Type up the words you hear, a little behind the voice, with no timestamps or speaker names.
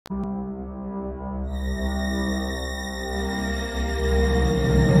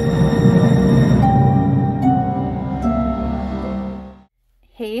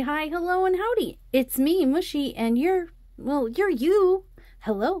It's me, Mushy, and you're you.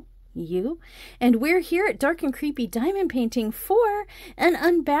 Hello, you. And we're here at Dark and Creepy Diamond Painting for an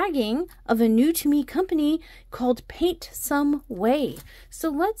unbagging of a new to me company called PaintSomeWay. So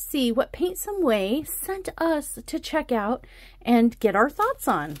let's see what PaintSomeWay sent us to check out and get our thoughts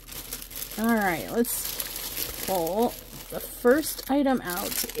on. All right, let's pull the first item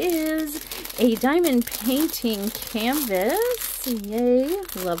out. Is a diamond painting canvas. Yay,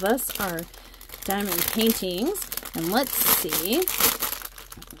 love us our diamond paintings. And let's see.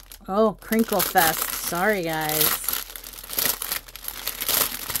 Oh, Crinkle Fest. Sorry, guys.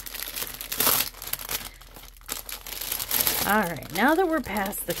 All right, now that we're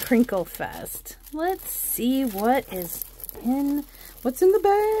past the Crinkle Fest, let's see what's in the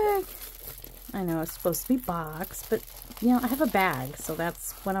bag. I know it's supposed to be box, but you know, I have a bag, so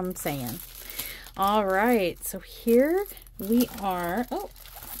that's what I'm saying. All right, so here we are. Oh,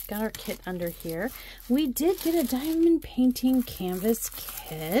 got our kit under here. We did get a diamond painting canvas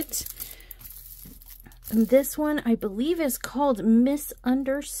kit. And this one, I believe, is called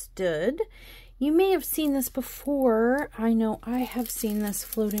Misunderstood. You may have seen this before. I know I have seen this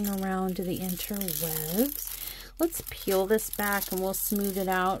floating around the interwebs. Let's peel this back and we'll smooth it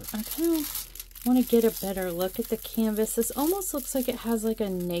out. I kind of want to get a better look at the canvas. This almost looks like it has like a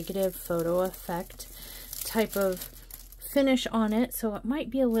negative photo effect type of finish on it, so it might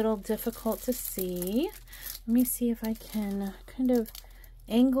be a little difficult to see. Let me see if I can kind of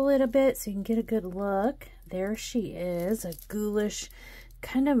angle it a bit so you can get a good look. There she is, a ghoulish,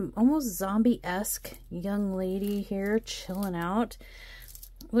 kind of almost zombie-esque young lady here chilling out.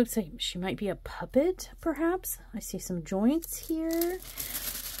 Looks like she might be a puppet, perhaps. I see some joints here.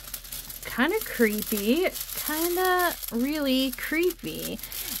 Kind of creepy, kind of really creepy.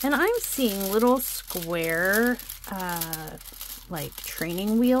 And I'm seeing little square like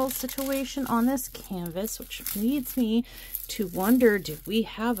training wheel situation on this canvas, which leads me to wonder, do we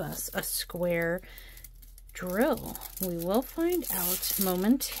have us a square drill? We will find out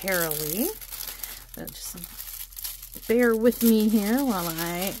momentarily. So just bear with me here while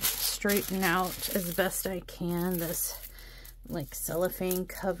I straighten out as best I can this like cellophane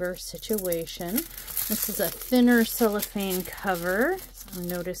cover situation. This is a thinner cellophane cover, so I'm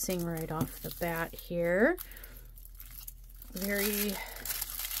noticing right off the bat here. Very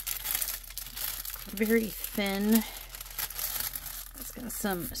thin. It's got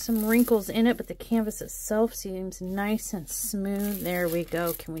some wrinkles in it, but the canvas itself seems nice and smooth. There we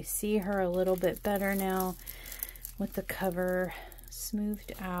go. Can we see her a little bit better now with the cover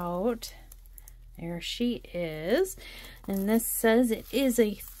smoothed out? There she is. And this says it is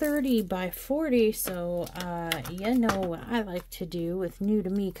a 30 by 40. So, you know what I like to do with new to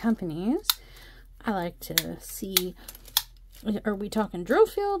me companies. I like to see, are we talking drill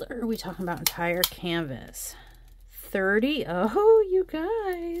field or are we talking about entire canvas? 30. Oh, you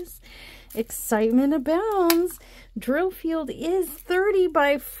guys. Excitement abounds. Drill field is 30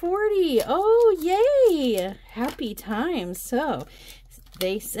 by 40. Oh, yay. Happy times. So,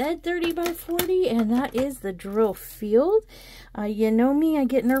 they said 30 by 40, and that is the drill field. You know me, I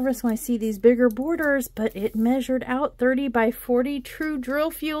get nervous when I see these bigger borders, but it measured out 30 by 40 true drill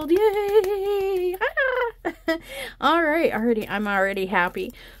field. Yay! Ah! All right, I'm already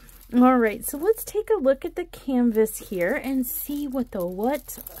happy. All right, so let's take a look at the canvas here and see what the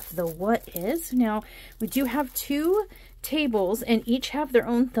what is. Now, we do have two tables and each have their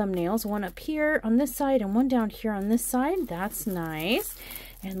own thumbnails, one up here on this side and one down here on this side. That's nice.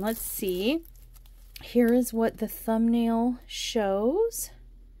 And let's see, here is what the thumbnail shows.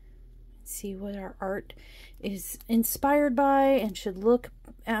 Let's see what our art is inspired by and should look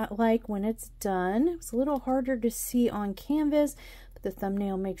like when it's done. It's a little harder to see on canvas, but the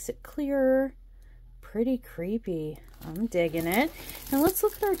thumbnail makes it clearer. Pretty creepy. I'm digging it. Now let's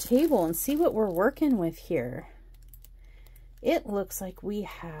look at our table and see what we're working with here. It looks like we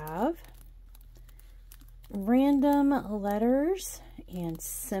have random letters and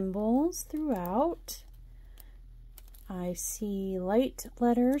symbols throughout. I see light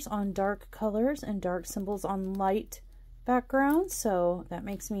letters on dark colors and dark symbols on light backgrounds, so that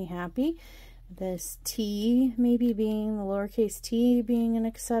makes me happy. This T maybe being the lowercase t being an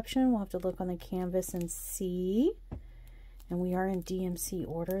exception. We'll have to look on the canvas and see. And we are in DMC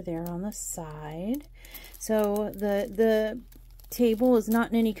order there on the side. So the table is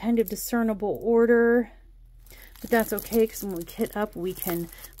not in any kind of discernible order, but that's okay because when we kit up, we can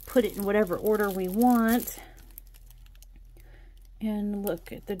put it in whatever order we want. And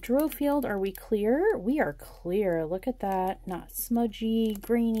look at the drill field. Are we clear? We are clear. Look at that. Not smudgy,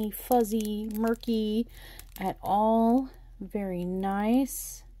 grainy, fuzzy, murky at all. Very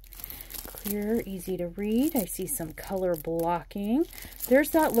nice. clear, easy to read. I see some color blocking.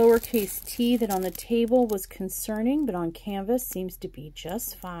 There's that lowercase t that on the table was concerning, but on canvas seems to be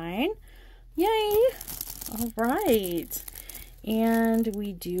just fine. Yay! All right. And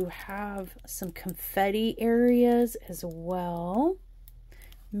we do have some confetti areas as well,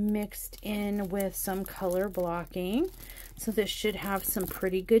 mixed in with some color blocking. So this should have some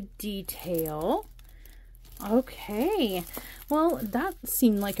pretty good detail. Okay, well, that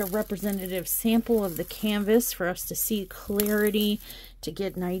seemed like a representative sample of the canvas for us to see clarity, to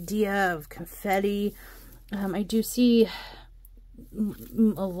get an idea of confetti. I do see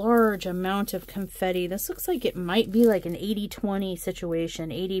a large amount of confetti. This looks like it might be like an 80-20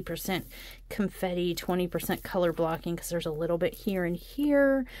 situation, 80% confetti, 20% color blocking, because there's a little bit here and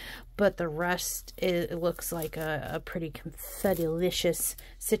here, but the rest, it looks like a pretty confetti-licious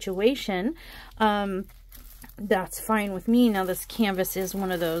situation. That's fine with me. Now this canvas is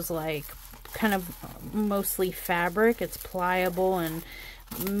one of those like kind of mostly fabric. It's pliable and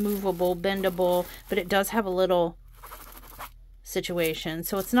movable, bendable, but it does have a little situation.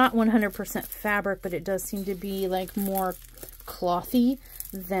 So it's not 100% fabric, but it does seem to be like more clothy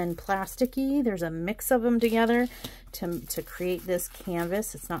than plasticky. There's a mix of them together to create this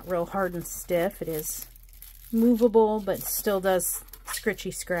canvas. It's not real hard and stiff. It is movable, but still does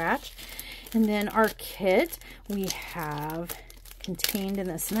scritchy scratch. And then our kit we have contained in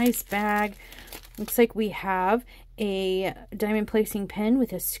this nice bag. Looks like we have a diamond placing pen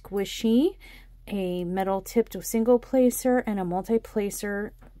with a squishy, a metal tipped single placer, and a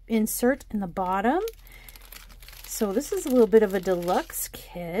multi-placer insert in the bottom. So this is a little bit of a deluxe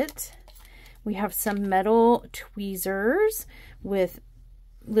kit. We have some metal tweezers with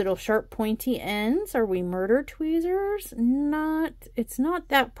little sharp pointy ends. Are we murder tweezers? It's not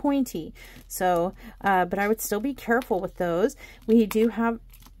that pointy. So, but I would still be careful with those. We do have,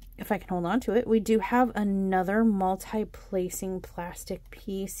 if I can hold on to it, we do have another multi-placing plastic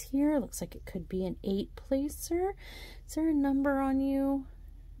piece here. Looks like it could be an 8-placer. Is there a number on you?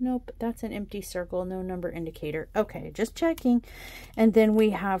 Nope, that's an empty circle, no number indicator. Okay, just checking. And then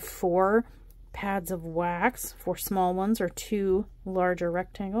we have 4 pads of wax, 4 small ones or 2 larger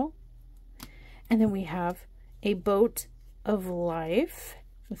rectangle. And then we have a boat of life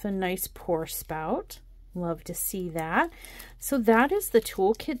with a nice pour spout. Love to see that. So that is the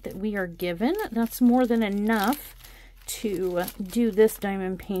toolkit that we are given. That's more than enough to do this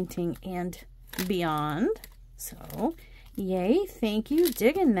diamond painting and beyond. So yay, thank you.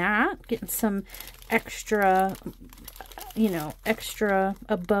 Digging that. Getting some extra, you know, extra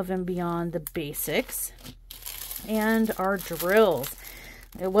above and beyond the basics. And our drills.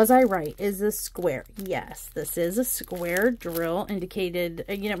 Was I right? Is this square? Yes, this is a square drill. Indicated,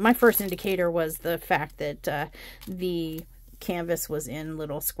 you know, my first indicator was the fact that the canvas was in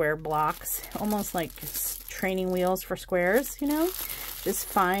little square blocks, almost like training wheels for squares, you know. Just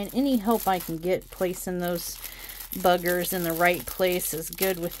fine. Any help I can get placing those buggers in the right place is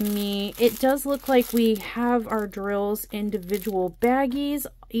good with me. It does look like we have our drills individual baggies,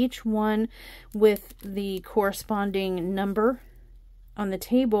 each one with the corresponding number on the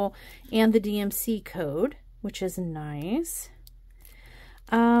table and the DMC code, which is nice.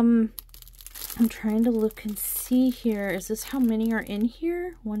 I'm trying to look and see here. Is this how many are in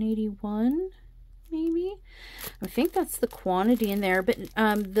here? 181 maybe? I think that's the quantity in there, but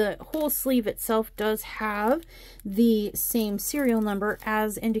the whole sleeve itself does have the same serial number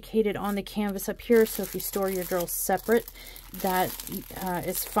as indicated on the canvas up here. So if you store your drills separate, that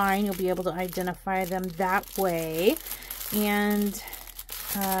is fine. You'll be able to identify them that way. And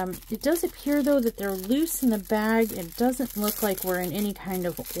it does appear though that they're loose in the bag. It doesn't look like we're in any kind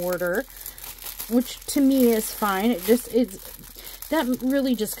of order, which to me is fine. That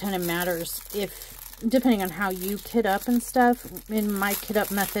really just kind of matters depending on how you kit up and stuff. In my kit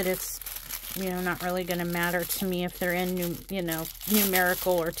up method, it's, you know, not really going to matter to me if they're in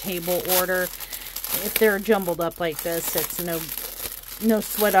numerical or table order. If they're jumbled up like this, it's no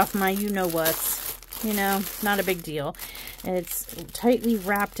sweat off my you-know-whats. You know, not a big deal. It's tightly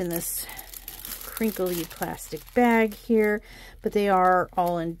wrapped in this crinkly plastic bag here, but they are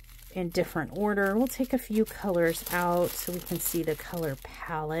all in different order. We'll take a few colors out so we can see the color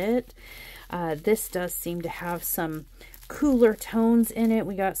palette. This does seem to have some cooler tones in it.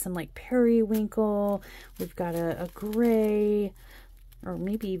 We got some like periwinkle. We've got a gray, or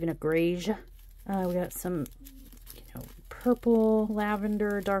maybe even a grayish. We got some, you know, purple,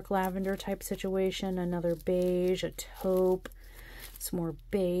 lavender, dark lavender type situation, another beige, a taupe, some more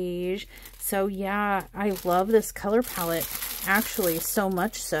beige. So yeah, I love this color palette, actually so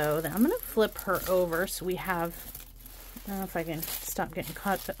much so that I'm going to flip her over so we have don't know if I can stop getting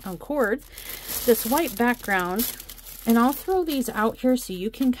caught on cords. This white background. And I'll throw these out here so you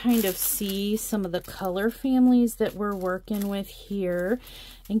can kind of see some of the color families that we're working with here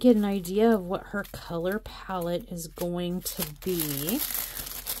and get an idea of what her color palette is going to be.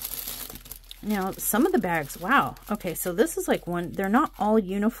 Now, some of the bags, wow. Okay, so this is like one, they're not all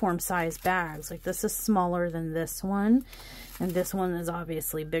uniform size bags. Like this is smaller than this one. And this one is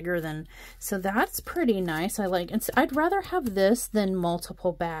obviously bigger than, so that's pretty nice. I like, and I'd rather have this than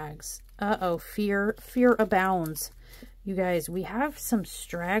multiple bags. Uh-oh, fear abounds. You guys, we have some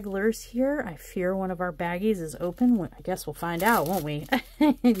stragglers here. I fear one of our baggies is open. I guess we'll find out, won't we?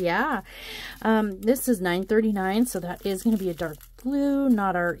 Yeah. This is $9.39, so that is going to be a dark blue,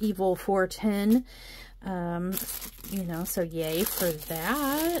 not our evil 410. You know, so yay for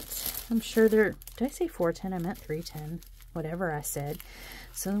that. I'm sure did I say 410? I meant 310. Whatever I said.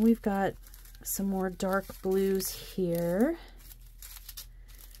 So then we've got some more dark blues here.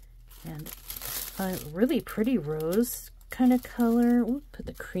 And a really pretty rose kind of color. Ooh, put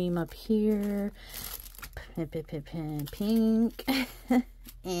the cream up here. Pink.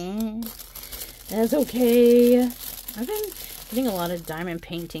 That's okay. I've been getting a lot of diamond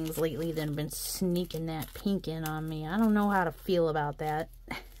paintings lately that have been sneaking that pink in on me. I don't know how to feel about that.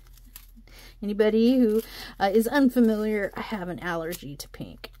 Anybody who is unfamiliar, I have an allergy to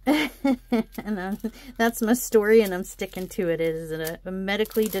pink. And that's my story, and I'm sticking to it. It is a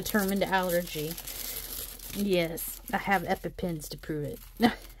medically determined allergy. Yes, I have EpiPens to prove it.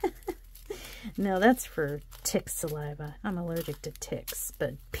 No, that's for tick saliva. I'm allergic to ticks,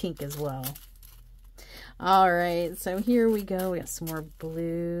 but pink as well. All right, so here we go. We got some more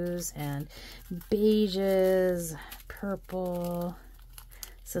blues and beiges, purple.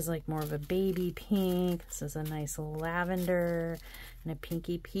 This is like more of a baby pink. This is a nice lavender and a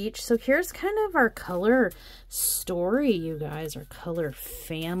pinky peach. So here's kind of our color story, you guys, our color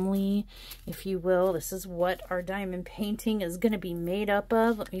family, if you will. This is what our diamond painting is going to be made up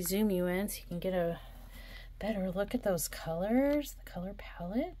of. Let me zoom you in so you can get a better look at those colors, the color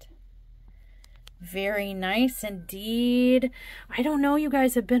palette. Very nice indeed. I don't know, you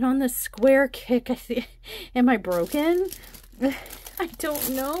guys have been on the square kick. Am I broken? I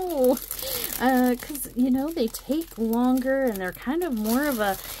don't know, because, you know, they take longer and they're kind of more of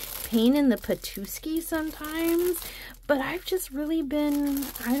a pain in the patooski sometimes, but I've just really been,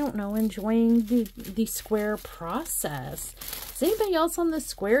 I don't know, enjoying the square process. Is anybody else on the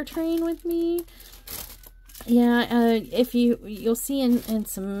square train with me? Yeah, if you'll see in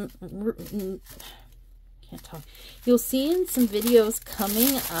some, can't talk. You'll see in some videos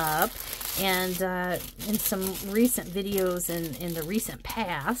coming up, and in some recent videos in the recent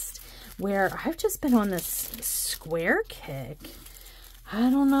past, where I've just been on this square kick. I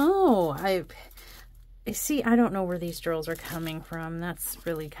don't know. I see, I don't know where these drills are coming from. That's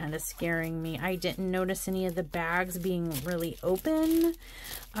really kind of scaring me. I didn't notice any of the bags being really open.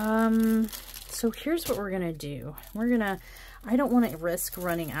 So here's what we're gonna do. I don't want to risk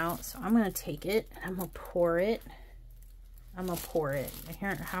running out, so I'm gonna take it and I'm gonna pour it.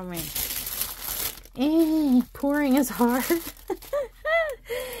 Here, how many? Pouring is hard.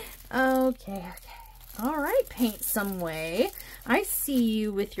 Okay. All right, PaintSomeWay. I see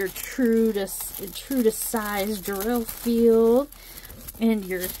you with your true to size drill field and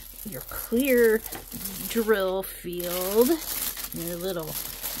your clear drill field. Your little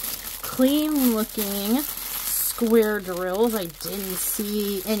clean looking square drills. I didn't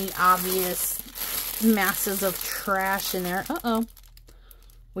see any obvious masses of trash in there. Uh-oh.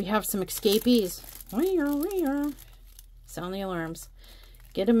 We have some escapees. Sound the alarms.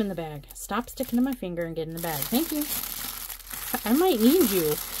 Get them in the bag. Stop sticking to my finger and get in the bag. Thank you. I might need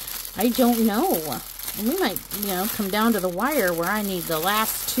you. I don't know. And we might, you know, come down to the wire where I need the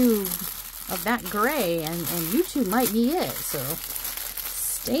last two of that gray, and you two might be it. So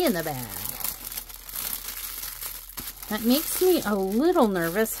stay in the bag. That makes me a little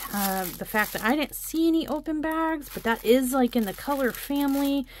nervous, the fact that I didn't see any open bags, but that is like in the color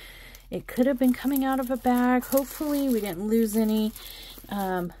family. It could have been coming out of a bag. Hopefully we didn't lose any.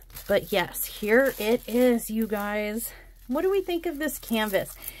 But yes, here it is, you guys. What do we think of this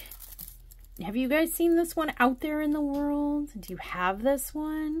canvas? Have you guys seen this one out there in the world? Do you have this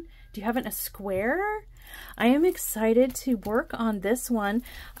one? Do you have it in a square? I am excited to work on this one.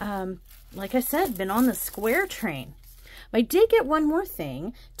 Like I said, been on the square train. I did get one more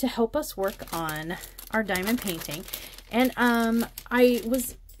thing to help us work on our diamond painting. And I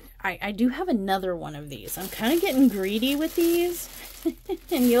do have another one of these. I'm kind of getting greedy with these.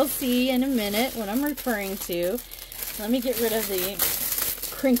 And you'll see in a minute what I'm referring to. Let me get rid of the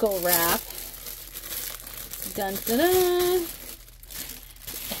crinkle wrap. Dun, dun, dun.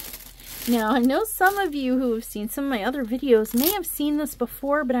 Now, I know some of you who have seen some of my other videos may have seen this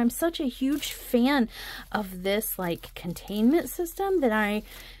before, but I'm such a huge fan of this like containment system that I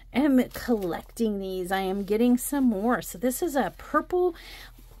am collecting these. I am getting some more. So this is a purple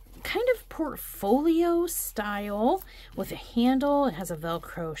kind of portfolio style with a handle. It has a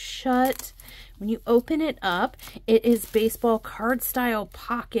Velcro shut. When you open it up, it is baseball card style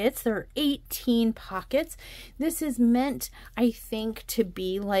pockets. There are 18 pockets. This is meant, I think, to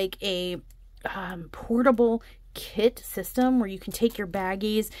be like a portable kit system where you can take your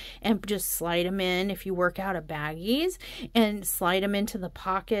baggies and just slide them in if you work out of baggies and slide them into the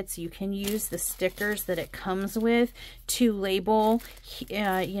pockets. You can use the stickers that it comes with to label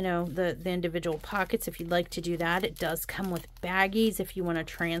you know, the individual pockets if you'd like to do that. It does come with baggies if you want to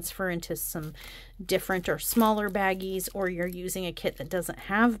transfer into some different or smaller baggies, or you're using a kit that doesn't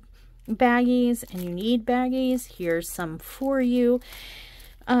have baggies and you need baggies. Here's some for you.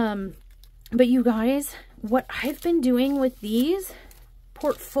 But you guys, what I've been doing with these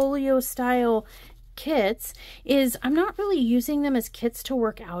portfolio style kits is I'm not really using them as kits to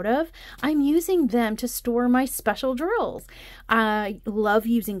work out of. I'm using them to store my special drills. I love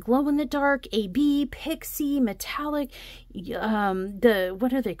using glow-in-the-dark, AB, pixie, metallic,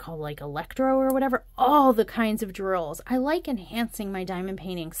 what are they called, like electro or whatever, all the kinds of drills. I like enhancing my diamond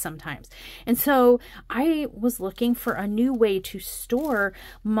paintings sometimes. And so I was looking for a new way to store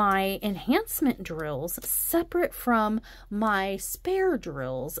my enhancement drills separate from my spare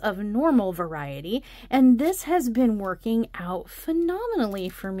drills of normal variety. And this has been working out phenomenally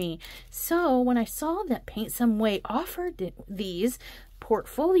for me. So when I saw that PaintSomeWay offered these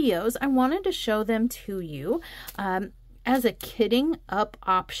portfolios, I wanted to show them to you as a kitting up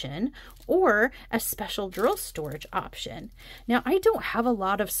option or a special drill storage option. Now, I don't have a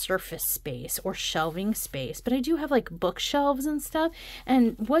lot of surface space or shelving space, but I do have like bookshelves and stuff.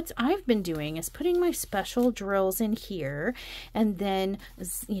 And what I've been doing is putting my special drills in here and then,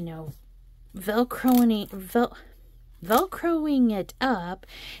 you know, velcroing it up,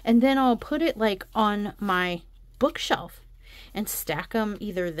 and then I'll put it like on my bookshelf and stack them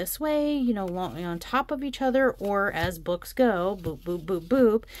either this way, you know, on top of each other, or as books go, boop, boop, boop,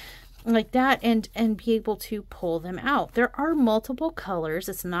 boop, like that, and be able to pull them out. There are multiple colors.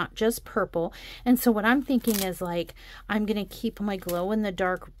 It's not just purple. And so what I'm thinking is like, I'm going to keep my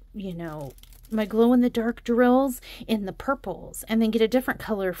glow-in-the-dark, you know, my glow-in-the-dark drills in the purples, and then get a different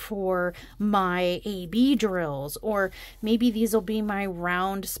color for my AB drills, or maybe these will be my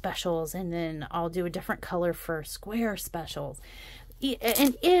round specials and then I'll do a different color for square specials.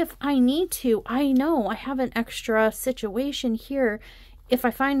 And if I need to, I know I have an extra situation here if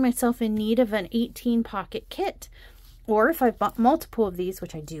I find myself in need of an 18 pocket kit, or if I've bought multiple of these,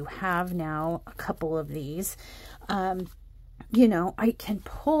 which I do have now, a couple of these, you know, I can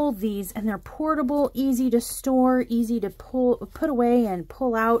pull these, and they're portable, easy to store, easy to put away and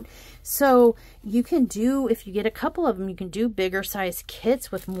pull out. So you can do, if you get a couple of them, you can do bigger size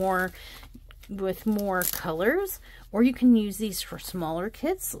kits with more colors, or you can use these for smaller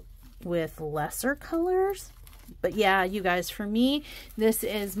kits with lesser colors. But yeah, you guys, for me, this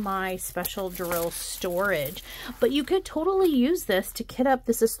is my special drill storage. But you could totally use this to kit up.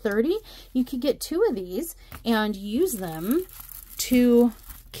 This is 30. You could get 2 of these and use them to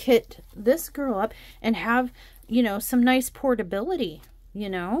kit this girl up and have, you know, some nice portability, you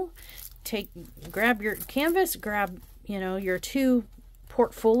know. Grab your canvas, grab, you know, your 2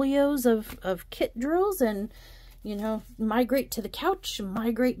 portfolios of kit drills, and you know, migrate to the couch,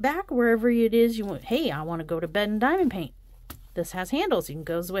 migrate back wherever it is you want. Hey, I want to go to bed and diamond paint. This has handles, it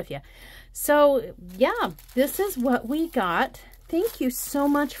goes with you. So yeah, this is what we got. Thank you so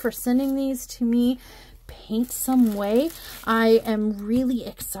much for sending these to me, PaintSomeWay. I am really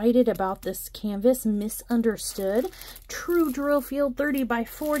excited about this canvas, Misunderstood. True drill field, 30 by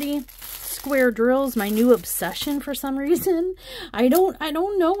 40. Square drills, my new obsession for some reason. I don't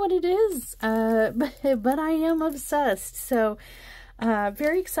know what it is, but I am obsessed. So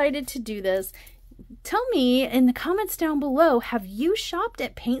very excited to do this. Tell me in the comments down below, have you shopped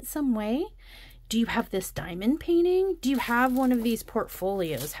at PaintSomeWay? Do you have this diamond painting? Do you have one of these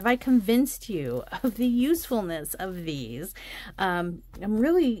portfolios? Have I convinced you of the usefulness of these? I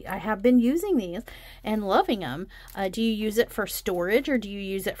have been using these and loving them. Do you use it for storage, or do you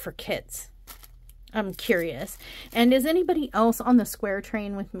use it for kits? I'm curious. And is anybody else on the square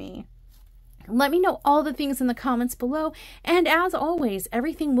train with me? Let me know all the things in the comments below. And as always,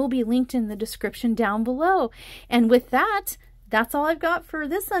 everything will be linked in the description down below. And with that, that's all I've got for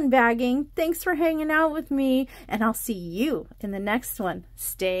this unbagging. Thanks for hanging out with me, and I'll see you in the next one.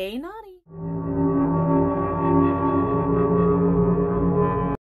 Stay naughty.